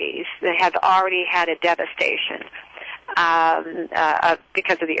cities that have already had a devastation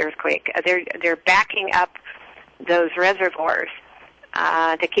because of the earthquake? They're backing up those reservoirs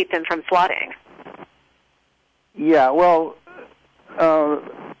to keep them from flooding. Yeah, well, the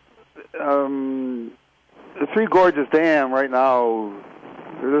Three Gorges Dam right now,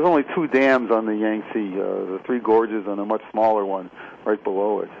 there's only two dams on the Yangtze, the Three Gorges and a much smaller one right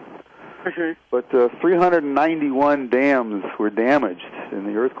below it. But 391 dams were damaged in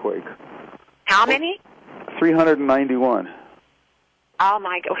the earthquake. How many? 391. Oh,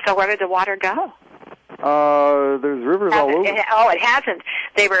 my God. So where did the water go? There's rivers all over. It hasn't.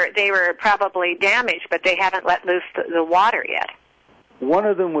 They were probably damaged, but they haven't let loose the water yet. One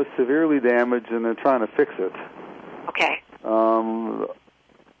of them was severely damaged, and they're trying to fix it. Okay.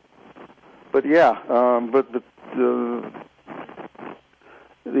 But yeah, but the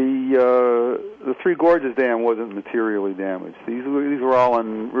Three Gorges Dam wasn't materially damaged. These were all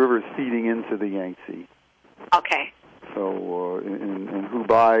on rivers feeding into the Yangtze. Okay. So in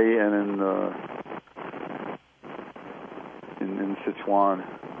Hubei and in Sichuan.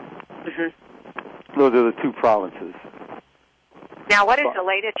 Mm-hmm. Those are the two provinces. Now, what is the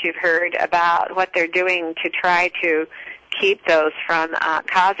latest you've heard about what they're doing to try to keep those from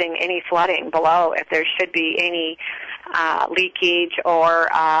causing any flooding below, if there should be any leakage or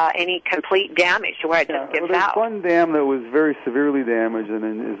any complete damage to where it just gives there's out? One dam that was very severely damaged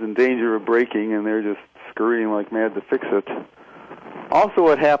and is in danger of breaking, and they're just scurrying like mad to fix it. Also,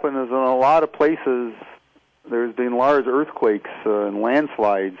 what happened is in a lot of places there's been large earthquakes and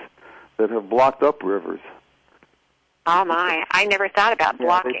landslides that have blocked up rivers. Oh, my. I never thought about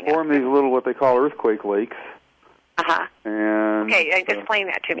blocking. They form these little, what they call earthquake lakes. Uh-huh. And, okay, explain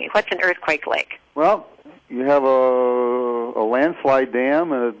that to me. What's an earthquake lake? Well, you have a landslide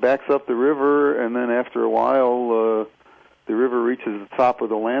dam, and it backs up the river, and then after a while, the river reaches the top of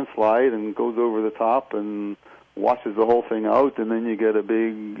the landslide and goes over the top and washes the whole thing out, and then you get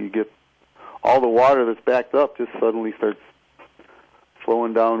all the water that's backed up just suddenly starts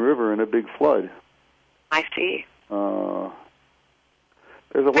flowing downriver in a big flood. I see.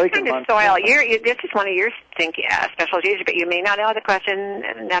 There's a lake in Montana. What kind of soil? This is one of your specialties, but you may not know the question,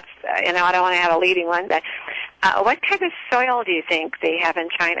 and that's, I don't want to have a leading one, but what kind of soil do you think they have in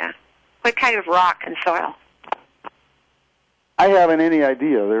China? What kind of rock and soil? I haven't any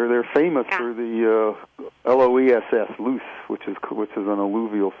idea. They're famous for the LOESS, loose, which is an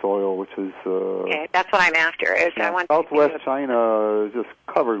alluvial soil, which is okay. That's what I'm after. Southwest China is just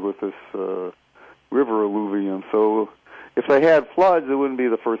covered with this river alluvium. So if they had floods, it wouldn't be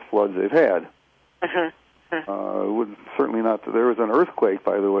the first floods they've had. It would certainly not. There was an earthquake,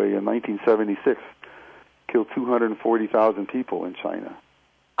 by the way, in 1976, killed 240,000 people in China.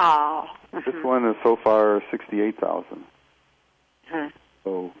 Oh. This one is so far 68,000.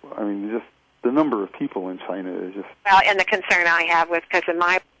 So, I mean, just the number of people in China is just... Well, and the concern I have because of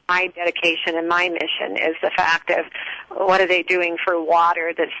my dedication and my mission is the fact of what are they doing for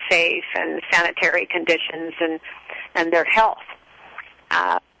water that's safe and sanitary conditions and their health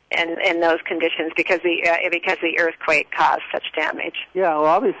in those conditions because the earthquake caused such damage. Yeah, well,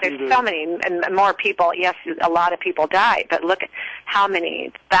 obviously... There's so many more people. Yes, a lot of people died, but look at how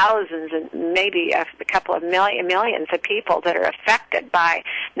many thousands and maybe a couple of millions of people that are affected by,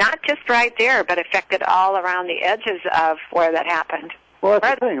 not just right there, but affected all around the edges of where that happened. Well,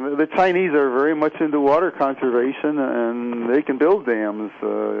 that's the thing. The Chinese are very much into water conservation, and they can build dams.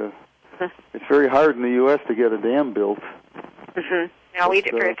 It's very hard in the U.S. to get a dam built. Mm-hmm. No,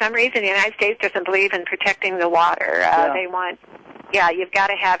 for some reason, the United States doesn't believe in protecting the water. They want, you've got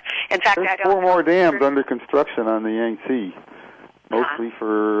to have. In fact, there's 4 more dams under construction on the Yangtze, mostly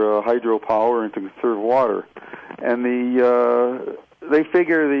for hydropower and to conserve water. And they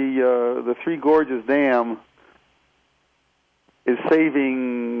figure the Three Gorges Dam is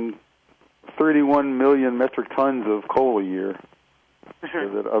saving 31 million metric tons of coal a year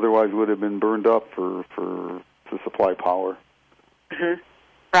that otherwise would have been burned up to supply power. Mm-hmm.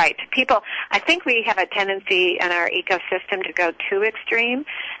 Right. I think we have a tendency in our ecosystem to go too extreme.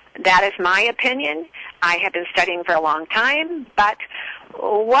 That is my opinion. I have been studying for a long time, but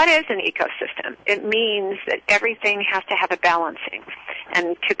what is an ecosystem? It means that everything has to have a balancing.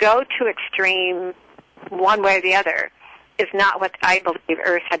 And to go too extreme one way or the other is not what I believe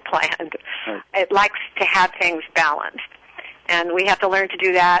Earth had planned. Right. It likes to have things balanced. And we have to learn to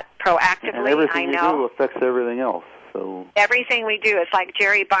do that proactively. And everything we do affects everything else. So everything we do, it's like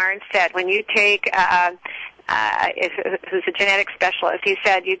Jerry Barnes said, when you take, who's a genetic specialist, he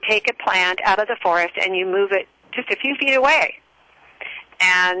said you take a plant out of the forest and you move it just a few feet away.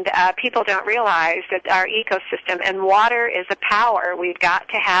 And people don't realize that our ecosystem, and water is a power. We've got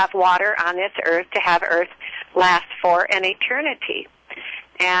to have water on this earth to have Earth last for an eternity.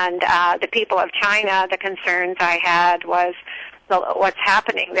 And the people of China, the concerns I had was what's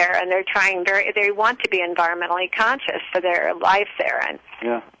happening there, and they want to be environmentally conscious for their life there. And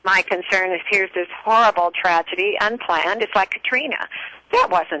my concern is here's this horrible tragedy, unplanned. It's like Katrina. That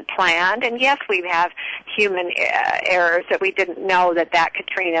wasn't planned, and yes, we have human errors that we didn't know that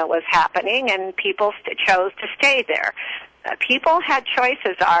Katrina was happening, and people chose to stay there. People had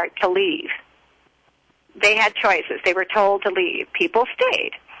choices, Art, to leave. They had choices. They were told to leave. People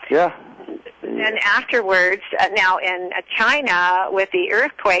stayed. Yeah. And afterwards, now in China with the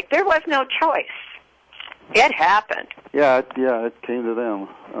earthquake, there was no choice. It happened. Yeah, it came to them.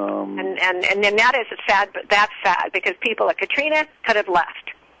 And then that is sad, but that's sad because people at Katrina could have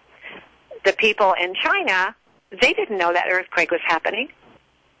left. The people in China they didn't know that earthquake was happening.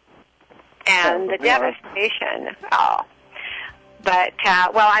 And the devastation. Oh. But,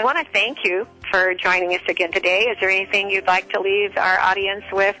 well, I want to thank you for joining us again today. Is there anything you'd like to leave our audience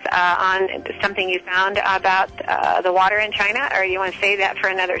with on something you found about the water in China, or you want to save that for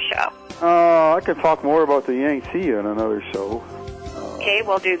another show? I can talk more about the Yangtze on another show. Okay,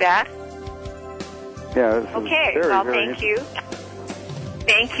 we'll do that. Yeah. Okay, very, well, very thank you.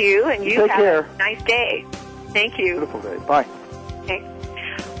 Thank you, and you take have care. a nice day. Thank you. Beautiful day. Bye. Okay.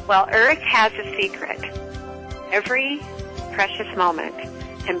 Well, Earth has a secret. Every precious moment,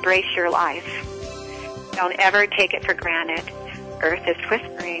 embrace your life. Don't ever take it for granted. Earth is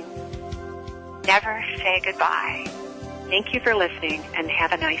whispering. Never say goodbye. Thank you for listening, and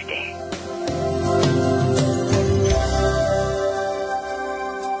have a nice day.